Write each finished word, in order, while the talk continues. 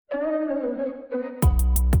Hi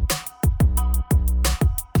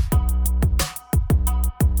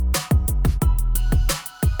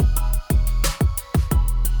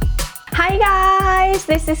guys,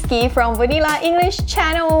 this is Ski from Vanilla English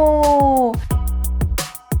channel.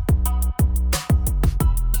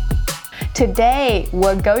 Today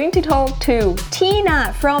we're going to talk to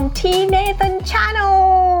Tina from T Nathan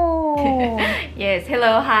channel. Yes,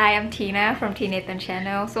 hello, hi, I'm Tina from T Nathan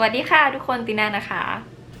channel สวัสดีค่ะทุกคนตีน่านะคะ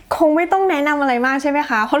คงไม่ต้องแนะนำอะไรมากใช่ไหม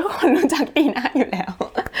คะเพราะทุกคนรู้จักตีน่าอยู่แล้ว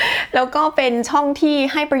แล้วก็เป็นช่องที่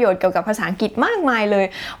ให้ประโยชน์เกี่ยวกับภาษาอังกฤษมากมายเลย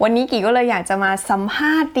วันนี้กี่ก็เลยอยากจะมาสัมภ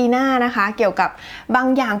าษณ์ตีน่านะคะเกี่ยวกับบาง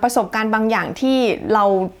อย่างประสบการณ์บางอย่างที่เรา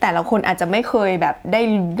แต่ละคนอาจจะไม่เคยแบบ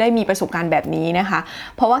ได้มีประสบการณ์แบบนี้นะคะ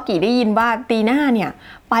เพราะว่ากี่ได้ยินว่าตีน่าเนี่ย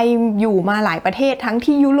ไปอยู่มาหลายประเทศทั้ง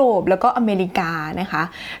ที่ยุโรปแล้วก็อเมริกานะคะ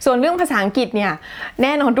ส่วนเรื่องภาษาอังกฤษเนี่ยแ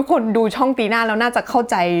น่นอนทุกคนดูช่องตีน่าแล้วน่าจะเข้า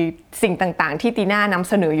ใจสิ่งต่างๆที่ตีน่านำ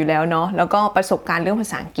เสนออยู่แล้วเนาะแล้วก็ประสบการณ์เรื่องภา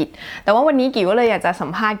ษาอังกฤษแต่ว่าวันนี้กี่ก็เลยอยากจะสั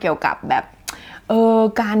มภาษณ์เกี่ยวกับแบบ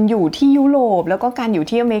การอยู่ที่ยุโรปแล้วก็การอยู่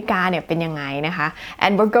ที่อเมริกาเนี่ยเป็นยังไงนะคะ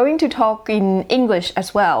and we're going to talk in English as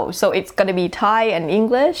well so it's gonna be Thai and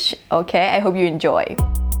English okay I hope you enjoy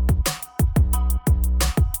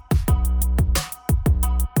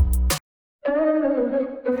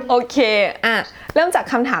โอเคเริ่มจาก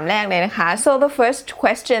คำถามแรกเลยนะคะ so the first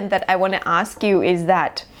question that I want to ask you is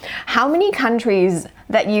that how many countries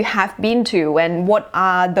that you have been to and what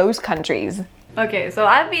are those countries Okay, so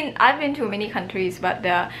I've been to many countries, but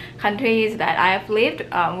the countries that I have lived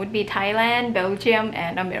would be Thailand, Belgium,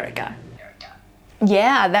 and America.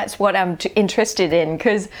 Yeah, that's what I'm interested in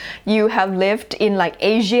because you have lived in like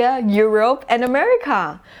Asia, Europe, and America.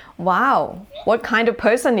 Wow, what kind of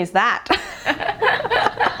person is that?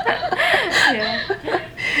 Yeah.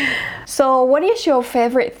 So, what is your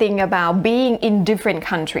favorite thing about being in different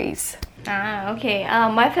countries? Okay.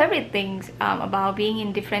 My favorite things about being in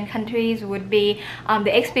different countries would be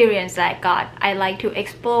the experience that I got. I like to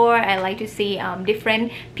explore. I like to see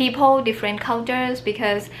different people, different cultures.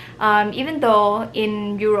 Because even though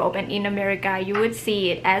in Europe and in America you would see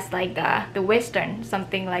it as like the Western,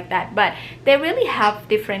 something like that, but they really have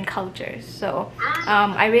different cultures. So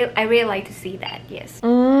I really like to see that. Yes.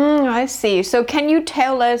 I see. So, can you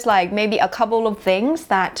tell us like maybe a couple of things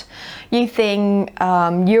that you think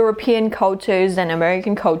European cultures and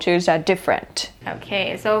American cultures are different?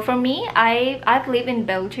 Okay, so for me, I've lived in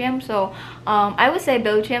Belgium, so I would say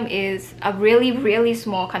Belgium is a really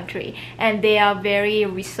small country, and they are very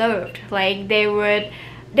reserved. Like they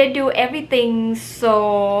do everything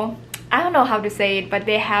so I don't know how to say it, but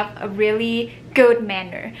they have a really good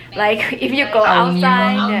manner. Like if you go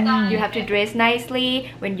outside, you have to dress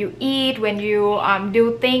nicely. When you eat, when you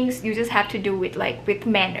do things, you just have to do it like with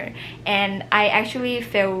manner. And I actually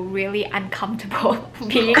feel really uncomfortable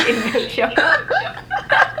being in Belgium.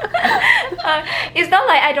 It's not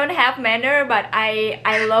like I don't have manner, but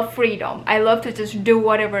I love freedom. I love to just do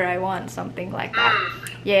whatever I want, something like that.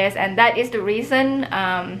 Yes, and that is the reason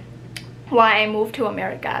why I moved to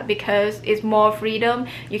America, because it's more freedom.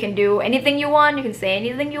 You can do anything you want, you can say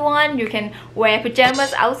anything you want, you can wear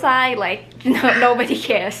pajamas outside, like nobody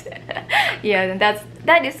cares. Yeah, and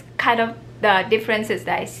that is kind of the differences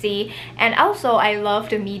that I see. And also I love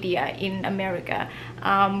the media in America.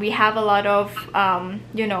 We have a lot of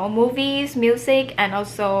movies, music, and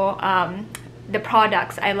also the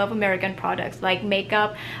products. I love American products like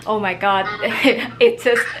makeup. Oh my god, it's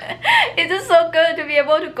just so good to be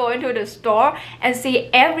able to go into the store and see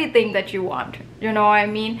everything that you want. You know what I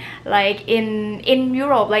mean? Like in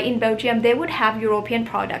Europe, like in Belgium, they would have European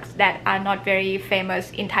products that are not very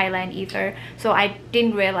famous in Thailand either. So I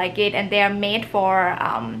didn't really like it, and they are made for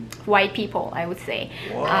white people, I would say.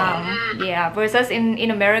 Yeah, versus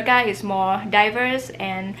in America, it's more diverse,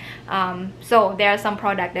 and so there are some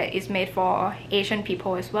product that is made for Asian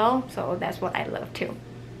people as well. So that's what I love too.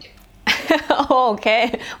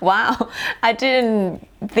 Okay, wow, I didn't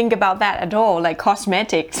think about that at all, like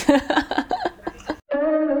cosmetics.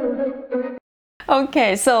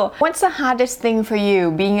 Okay, so what's the hardest thing for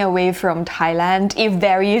you being away from Thailand, if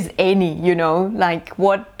there is any, like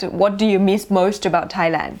what do you miss most about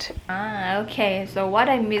Thailand? Okay, so what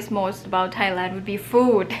I miss most about Thailand would be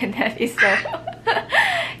food. That is so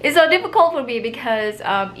it's so difficult for me because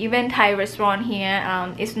even Thai restaurant here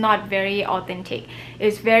is not very authentic.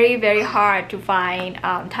 It's very hard to find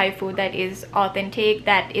Thai food that is authentic,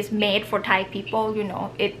 that is made for Thai people.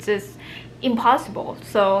 It's just impossible.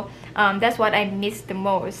 So that's what I miss the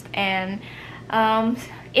most, and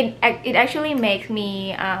it actually makes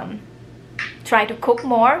me try to cook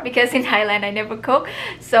more, because in Thailand I never cook.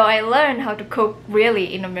 So I learned how to cook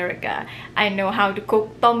really in America. I know how to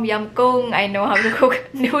cook tom yum goong. I know how to cook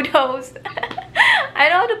noodles. I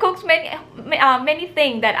know how to cook many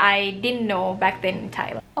things that I didn't know back then in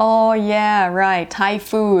Thailand. Oh yeah, right. Thai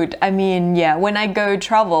food. I mean, yeah, when I go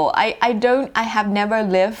travel, I have never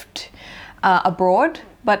lived abroad,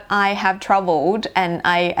 but I have traveled and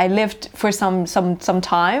I lived for some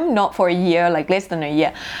time, not for a year, like less than a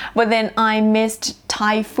year. But then I missed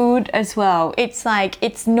Thai food as well. It's like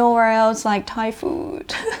it's nowhere else like Thai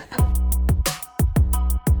food.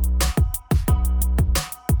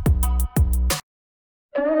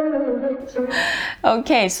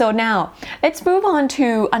 Okay, so now let's move on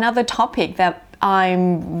to another topic that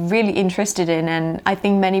I'm really interested in, and I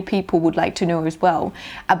think many people would like to know as well,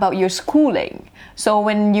 about your schooling. So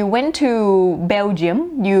when you went to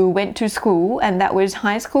Belgium, you went to school, and that was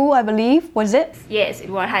high school, I believe, was it? Yes, it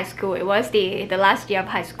was high school. It was the last year of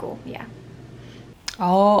high school, yeah.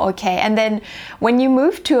 Oh, okay. And then when you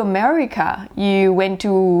moved to America, you went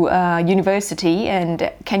to university,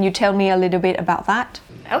 and can you tell me a little bit about that?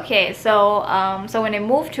 Okay, so when I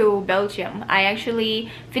moved to Belgium, I actually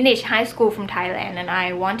finished high school from Thailand, and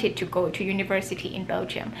I wanted to go to university in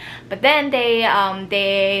Belgium. But then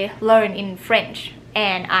they learn in French,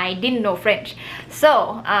 and I didn't know French.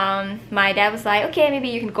 So my dad was like, okay, maybe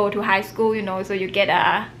you can go to high school, you know, so you get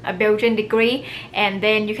a Belgian degree, and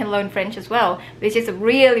then you can learn French as well, which is a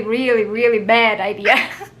really, really, really bad idea.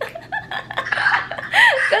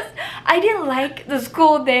 Because I didn't like the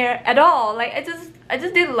school there at all. Like I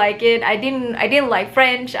just didn't like it. I didn't like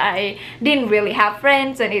French. I didn't really have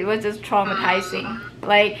friends, and it was just traumatizing.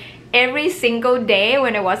 Like every single day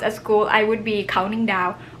when I was at school, I would be counting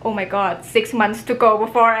down. Oh my god, 6 months to go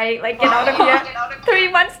before I like get out of here. 3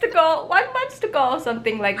 months to go, 1 month to go,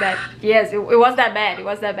 something like that. Yes, it was that bad. It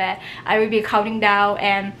was that bad. I would be counting down,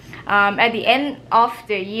 and at the end of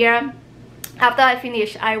the year, after I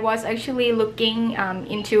finished, I was actually looking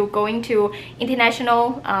into going to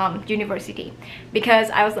international university, because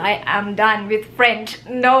I was like, I'm done with French.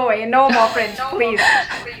 No way, no more French, please.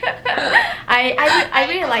 I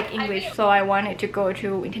really like English, so I wanted to go to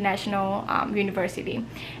international university.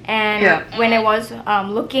 And when I was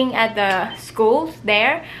looking at the schools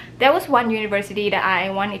there was one university that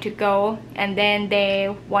I wanted to go, and then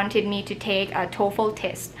they wanted me to take a TOEFL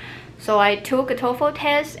test. So I took a TOEFL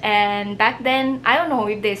test, and back then, I don't know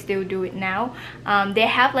if they still do it now, they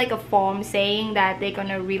have like a form saying that they're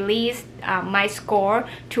gonna release my score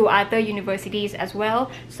to other universities as well.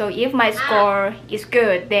 So if my score is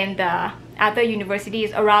good, then the other universities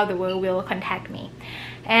around the world will contact me.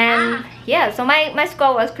 And yeah, so my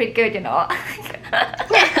score was pretty good, you know.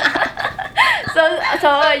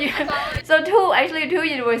 So two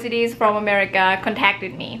universities from America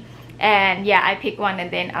contacted me. And yeah, I picked one, and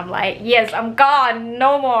then I'm like, yes, I'm gone.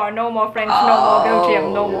 No more French, no more Belgium,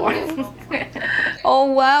 no more. Oh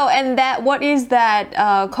wow! And what is that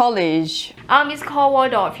college? It's called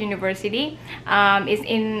Waldorf University. It's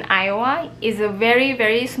in Iowa. It's a very,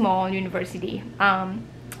 very small university.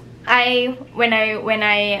 When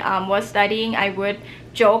I was studying, I would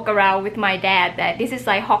joke around with my dad that this is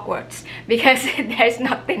like Hogwarts, because there's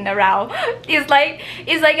nothing around. It's like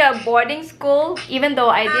a boarding school, even though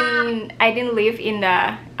I didn't live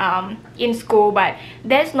in school, but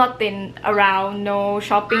there's nothing around. No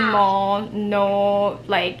shopping mall, no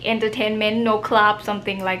like entertainment, no club,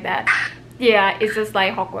 something like that. Yeah, it's just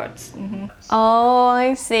like Hogwarts. Mm-hmm. Oh,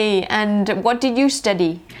 I see. And what did you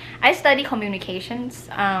study? I study communications.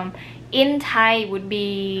 In Thai would be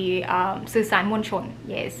สื่อสารมวลชน.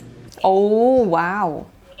 Yes. Oh wow.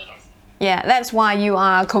 Yeah, that's why you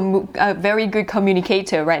are a very good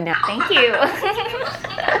communicator right now. Thank you.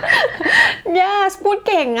 Yes, พูด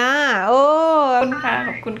เก่งอ่ะโอ้ ข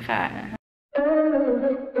อบคุณค่ะ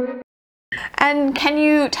And can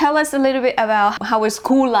you tell us a little bit about how was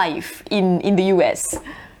school life in the US?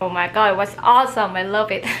 Oh my god, it was awesome. I love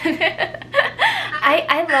it.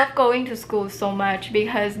 I love going to school so much,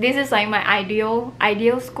 because this is like my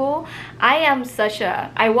ideal school. I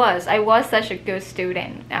was such a good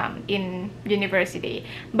student in university,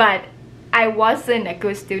 but I wasn't a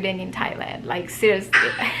good student in Thailand, like seriously.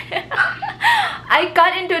 I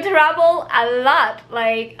got into trouble a lot,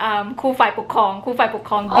 like ครูฝ่ายปกครอง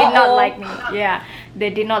did not like me. Yeah,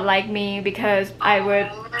 they did not like me because I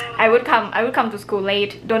would come to school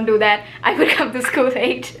late. Don't do that. I would come to school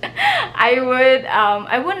late. I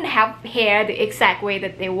wouldn't have hair the exact way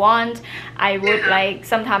that they want. I would like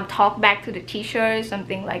sometimes talk back to the teacher,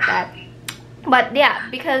 something like that. But yeah,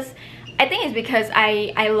 because I think it's because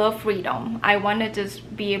I love freedom. I want to just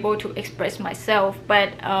be able to express myself, but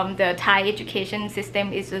the Thai education system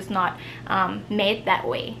is just not made that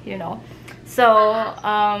way, you know. So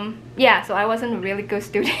yeah, so I wasn't a really good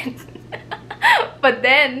student. But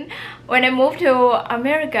then when I moved to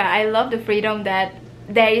America, I love the freedom that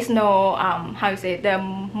there is no how to say, the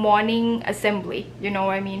morning assembly, you know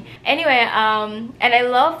what I mean. Anyway, and I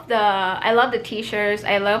love the teachers.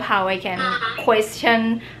 I love how I can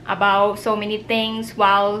question about so many things,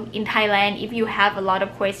 while in Thailand, if you have a lot of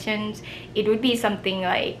questions, it would be something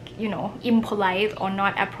like, you know, impolite or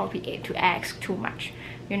not appropriate to ask too much,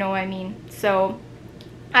 you know what I mean. So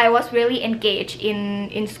I was really engaged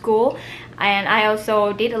in school, and I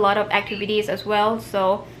also did a lot of activities as well.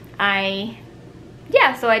 So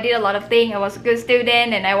I did a lot of things. I was a good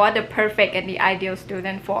student, and I was the perfect and the ideal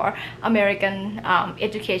student for American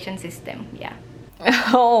education system. Yeah.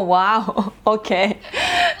 Oh wow.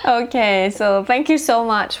 Okay, so thank you so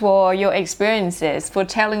much for your experiences, for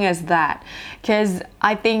telling us that, because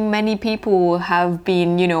I think many people have been,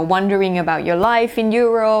 you know, wondering about your life in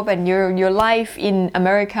Europe and your life in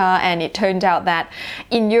America, and it turned out that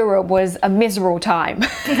in Europe was a miserable time.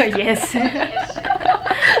 Yes.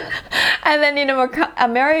 And then in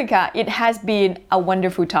America, it has been a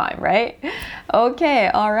wonderful time, right? Okay,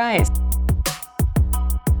 all right.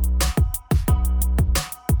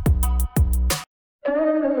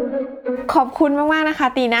 ขอบคุณมากๆนะคะ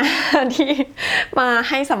ตีน่า ที่มา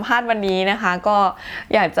ให้สัมภาษณ์วันนี้นะคะ ก็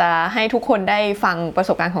อยากจะให้ทุกคนได้ฟังประส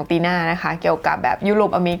บการณ์ของตีน่านะคะ เกี่ยวกับแบบยุโร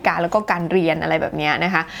ปอเมริกาแล้วก็การเรียนอะไรแบบนี้น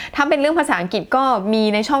ะคะถ้าเป็นเรื่องภาษาอังกฤษก็มี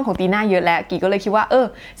ในช่องของตีน่าเยอะแล้วกีก็เลยคิดว่า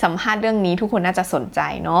สัมภาษณ์เรื่องนี้ทุกคนน่าจะสนใจ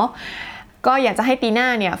เนาะก็อยากจะให้ตีน่า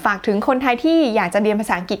เนี่ยฝากถึงคนไทยที่อยากจะเรียนภา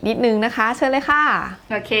ษาอังกฤษนิดนึงนะคะเชิญเลยค่ะ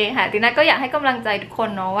โอเคค่ะตีน่าก็อยากให้กำลังใจทุกคน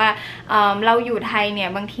เนาะว่าเราอยู่ไทยเนี่ย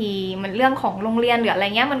บางทีมันเรื่องของโรงเรียนหรืออะไร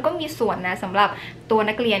เงี้ยมันก็มีส่วนนะสำหรับตัว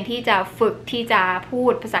นักเรียนที่จะฝึกที่จะพู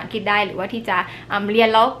ดภาษาอังกฤษได้หรือว่าที่จะเรียน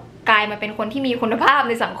แล้วกลายมาเป็นคนที่มีคุณภาพ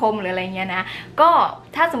ในสังคมหรืออะไรเงี้ยนะก็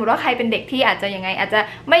ถ้าสมมติว่าใครเป็นเด็กที่อาจจะยังไงอาจจะ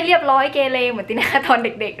ไม่เรียบร้อยเกเรเหมือนตินาตอนเ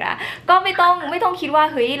ด็กๆนะก็ไม่ต้องคิดว่า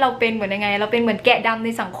เฮ้ยเราเป็นเหมือนยังไงเราเป็นเหมือนแกะดำใน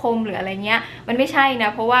สังคมหรืออะไรเงี้ยมันไม่ใช่นะ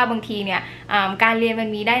เพราะว่าบางทีเนี่ยการเรียนมัน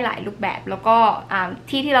มีได้หลายรูปแบบแล้วก็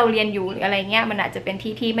ที่เราเรียนอยู่หรืออะไรเงี้ยมันอาจจะเป็น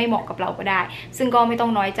ที่ไม่เหมาะกับเราก็ได้ซึ่งก็ไม่ต้อ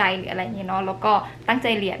งน้อยใจหรืออะไรเงี้ยเนาะแล้วก็ตั้งใจ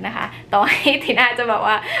เรียนนะคะต่อให้ตินาจะแบบ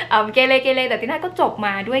ว่าเกเรแต่ตินาก็จบม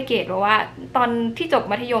าด้วยเกรดเพราะว่าตอนที่จบ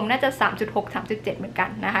มัธยมน่าจะ 3.6 3.7 เหมือนกัน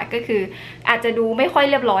นะคะก็คืออาจจะดูไม่ค่อย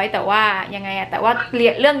เรียบร้อยแต่ว่ายังไงแต่ว่า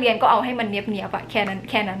เรื่องเรียนก็เอาให้มันเนียบแค่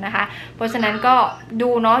นั้นนะคะเพราะฉะนั้นก็ดู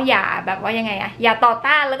เนาะอย่าแบบว่ายังไงอย่าต่อ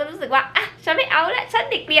ต้านแล้วก็รู้สึกว่าฉันไม่เอาแล้วฉัน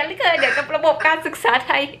เด็กเรียนเหลือเกินเดี๋ยวกับระบบการศึกษาไ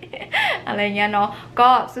ทย อะไรเงี้ยเนาะก็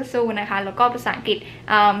สู้ๆนะคะแล้วก็ภาษาอังกฤษ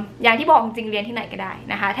อย่างที่บอกจริงเรียนที่ไหนก็ได้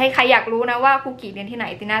นะคะถ้าใครอยากรู้นะว่าครูกี่เรียนที่ไหน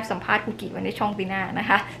ติน่าสัมภาษณ์ครูกี่ไว้ในช่องติน่านะ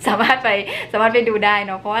คะสามารถไปดูได้เ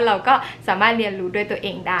นาะเพราะว่าเราก็สามารถเรียนรู้ด้วยตัวเอ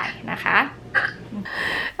งได้นะคะ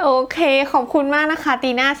โอเคขอบคุณมากนะคะ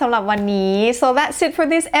ตีน่าสำหรับวันนี้ so that's it for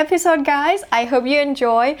this episode guys I hope you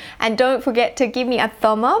enjoy and don't forget to give me a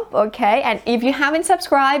thumb up okay and if you haven't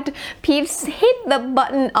subscribed please hit the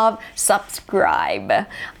button of subscribe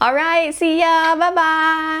alright see ya bye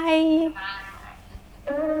bye